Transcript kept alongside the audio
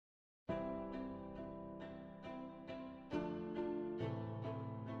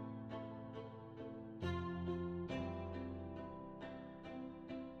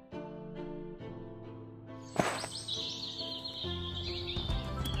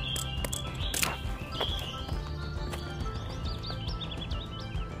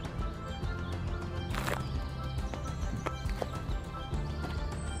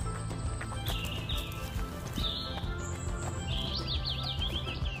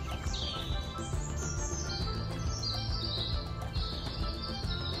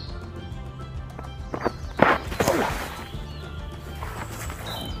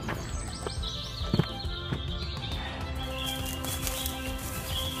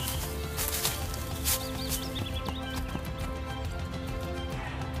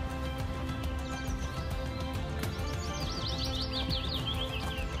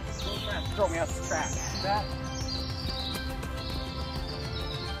me out this trap. That.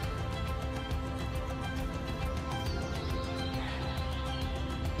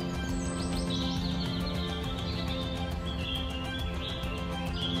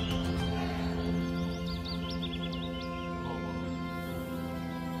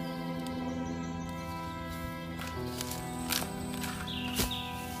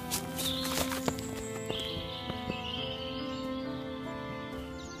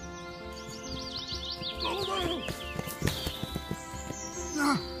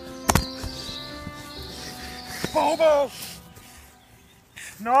 Bobo!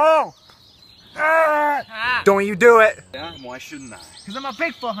 No! Don't you do it! Yeah, why shouldn't I? Because I'm a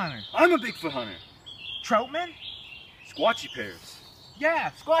Bigfoot hunter. I'm a Bigfoot hunter. Trautman? Squatchy pears.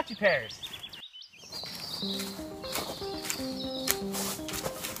 Yeah, Squatchy pears.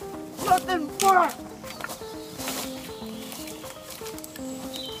 Nothing but!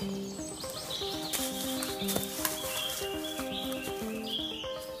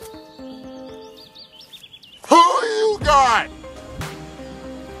 Who you got?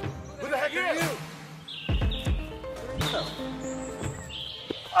 Who the heck are you?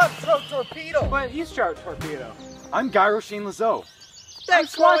 I'm Torpedo. But he's Torpedo. I'm Gyro Leso.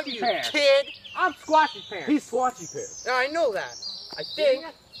 Thanks, Squatchy you pear. kid. I'm Squatchy Pear. He's Squatchy pears. Yeah, I know that. I think.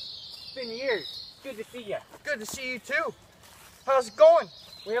 It's been years. Good to see you. Good to see you too. How's it going?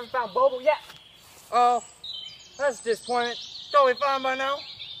 We haven't found Bobo yet. Oh, that's disappointing. Thought we found by now.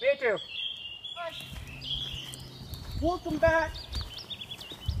 Me too. Welcome back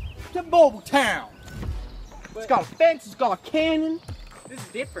to Bobo Town. It's got a fence, it's got a cannon. This is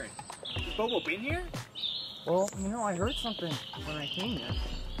different. Has Bobo been here? Well, you know, I heard something when I came here.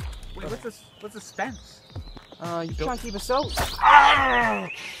 Wait, what's this fence? You trying to keep us out?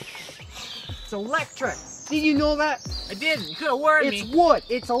 It's electric. Did you know that? I didn't. You could have warned It's me. wood.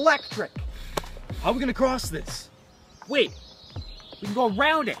 It's electric. How are we gonna cross this? Wait. We can go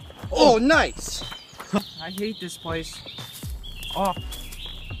around it. Oh, nice. I hate this place. Oh,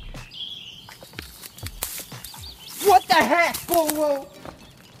 What the heck, Bobo?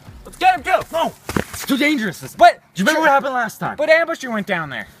 let's get him too. No! It's too dangerous. But Do you remember what happened last time? But Ambusher went down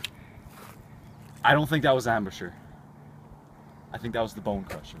there. I don't think that was Ambusher. I think that was the Bone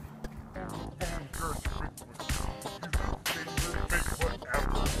Crusher.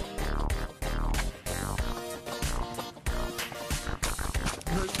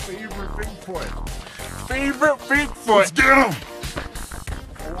 Favorite Bigfoot. Favorite Bigfoot. Let's get him.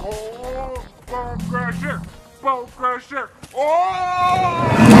 Oh, Bone Crusher. Bone Crusher. Oh!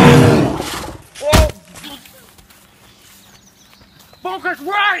 Oh! Bone Crusher,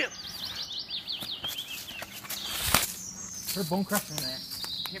 where are you? There's Bone Crusher in there.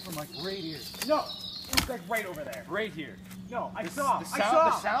 Came from like right here. No, it's like right over there. Right here. No, I The saw.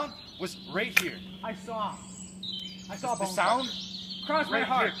 sound, the sound was right here. I saw. I saw The Bone sound. Crusher. Cross my right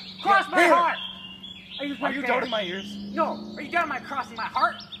heart. here. Cross my Here. heart. Are you, Are you doubting my ears? No. Are you doubting my crossing my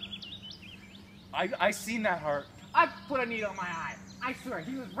heart? I seen that heart. I put a needle in my eye. I swear,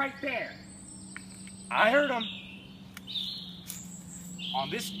 he was right there. I heard him. On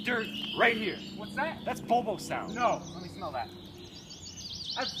this dirt right here. What's that? That's Bobo sound. No. Let me smell that.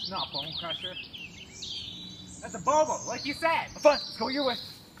 That's not Bone Crusher. That's a Bobo, like you said. Fine, let's go your way.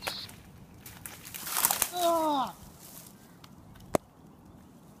 Ugh.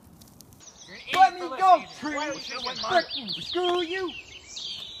 Let me go, tree. Frickin' screw you.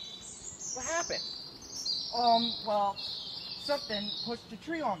 What happened? Well, something pushed a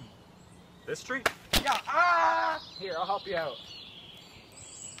tree on me. This tree? Yeah. Ah! Here, I'll help you out.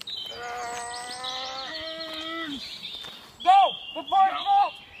 Go! Before it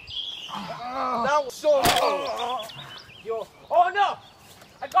falls! That was so close. Yo. Oh no!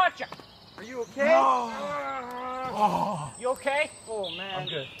 I got you. Are you okay? Oh, You okay? Oh man. I'm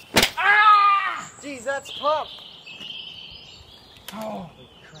good. Ah! Jeez, that's tough. Oh.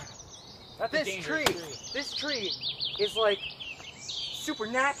 That's a This dangerous tree is like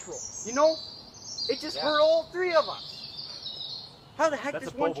supernatural. You know? It just Yeah. hurt all three of us. How the heck That's a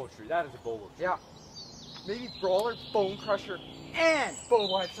this one? Bobo tree. That is a Bobo tree. Yeah. Maybe Brawler, Bone Crusher, and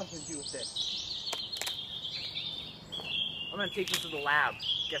Bobo had something to do with this. I'm gonna take this to the lab.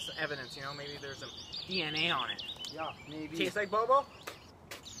 Get some evidence, you know, maybe there's some DNA on it. Yeah, maybe. Tastes like Bobo?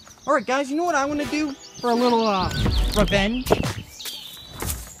 Alright guys, you know what I want to do for a little revenge?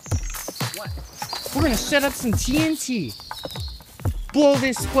 What? We're gonna set up some TNT. Blow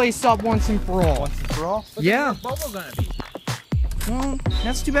this place up once and for all. Once and for all? Yeah. Where's Bobo gonna be? Well,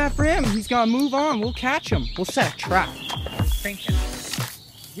 that's too bad for him. He's gotta move on. We'll catch him. We'll set a trap. Thinking.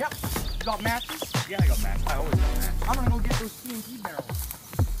 Yep. You got matches? Yeah, I got match. I always got match. I'm gonna go get those TNT barrels.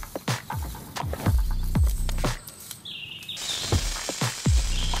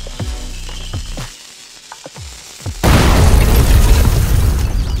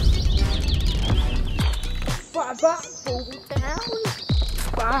 Bye, Bogle Town.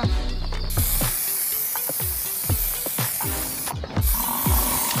 Bye.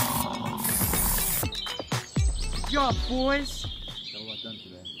 Good job, boys. Got a lot done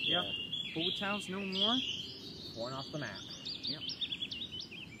today. Yep. Bogle Town's no more. Torn off the map. Yep.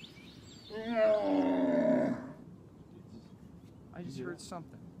 I just heard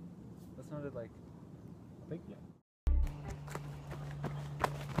something. That sounded like a big one.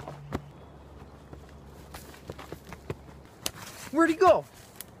 Where'd he go?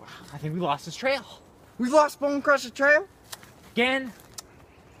 I think we lost his trail. We lost Bone Crusher Trail? Again?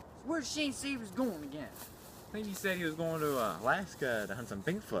 Where'd Shane say he was going again? I think he said he was going to Alaska to hunt some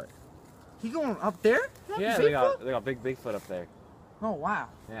Bigfoot. He going up there? Yeah, they got big Bigfoot up there. Oh, wow.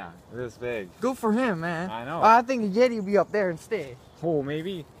 Yeah, this big. Good for him, man. I know. I think the Yeti will be up there instead. Oh,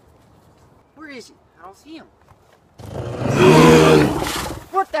 maybe. Where is he? I don't see him.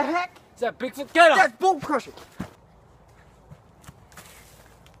 What the heck? Is that Bigfoot? Get him! That's Bone Crusher.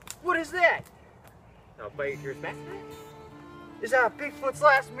 What is that? No, but here's back. Is that Bigfoot's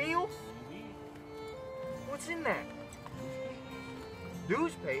last meal? What's in that?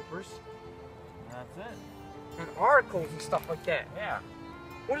 Newspapers That's it. and articles and stuff like that. Yeah.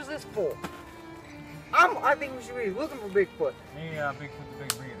 What is this for? I think we should be looking for Bigfoot. Maybe Bigfoot's a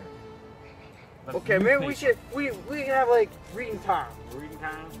big reader. But Okay, maybe we should we can have like reading time. Reading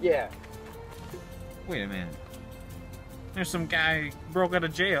time? Yeah. Wait a minute. There's some guy broke out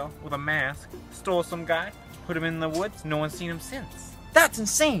of jail with a mask, stole some guy, put him in the woods, no one's seen him since. That's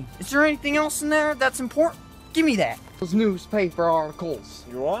insane. Is there anything else in there that's important? Give me that. Those newspaper articles.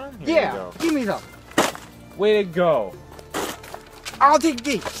 You want him? Here you Yeah, go. give me them. Way to go. I'll take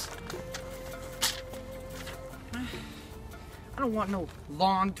these. I don't want no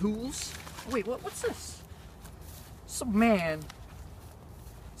lawn tools. Wait, what's this? Some man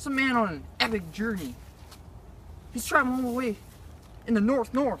on an epic journey. He's traveling all the way in the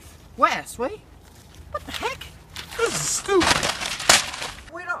northwest, wait? What the heck? This is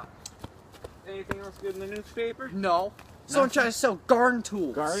stupid. Wait up. Anything else good in the newspaper? No. Someone trying to sell garden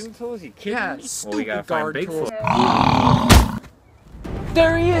tools. Garden tools? You kidding Yeah, me? stupid Well, we gotta find garden tools. Bigfoot.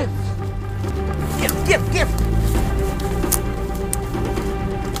 There he is. Get him.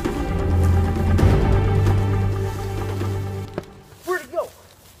 Where'd he go?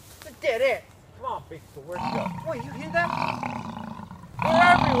 It's a dead end. Come on, Bigfoot, where'd you go? Wait, you hear that? They're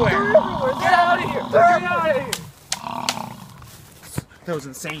everywhere! They're everywhere. Get out of here! They're Get out of here! That was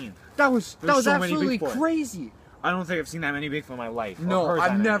insane. That was There's so many absolutely Bigfoot. crazy. I don't think I've seen that many Bigfoot in my life. or No, heard that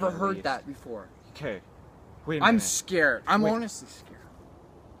I've many, never at heard least. that before. Okay. Wait a minute. I'm scared. I'm Wait. honestly scared.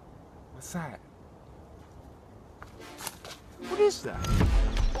 What's that? What is that?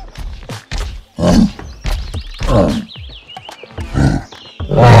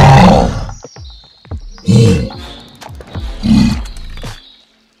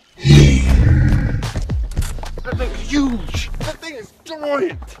 That thing is huge. That thing is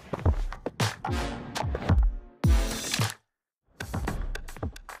giant.